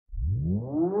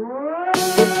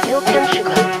milk and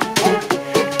sugar,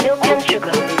 milk and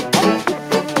sugar,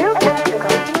 milk and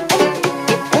sugar,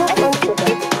 milk and sugar,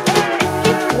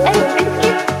 and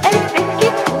biscuits and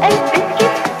biscuits and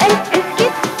biscuits and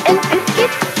biscuits and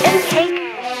biscuits and cake.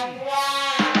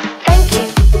 Thank you,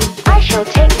 I shall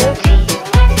take no tea.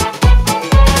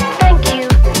 Thank you,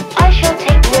 I shall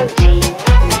take no tea.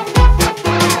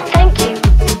 Thank you,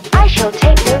 I shall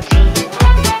take no tea.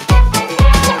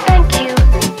 Thank you,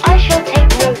 I shall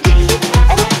take no tea.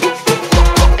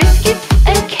 Biscuits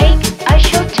and cake, I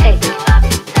shall take.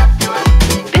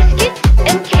 Biscuits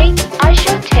and cake, I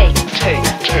shall take. Take.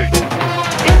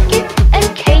 Biscuits and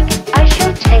cake, I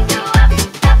shall take.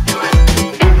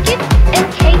 Biscuits and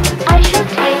cake, I shall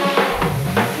take.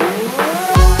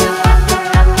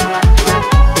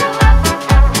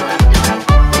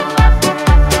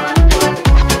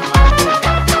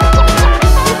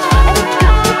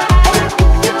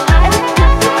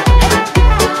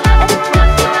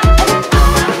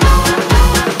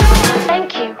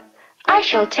 Thank you, I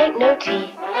shall take no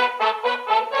tea.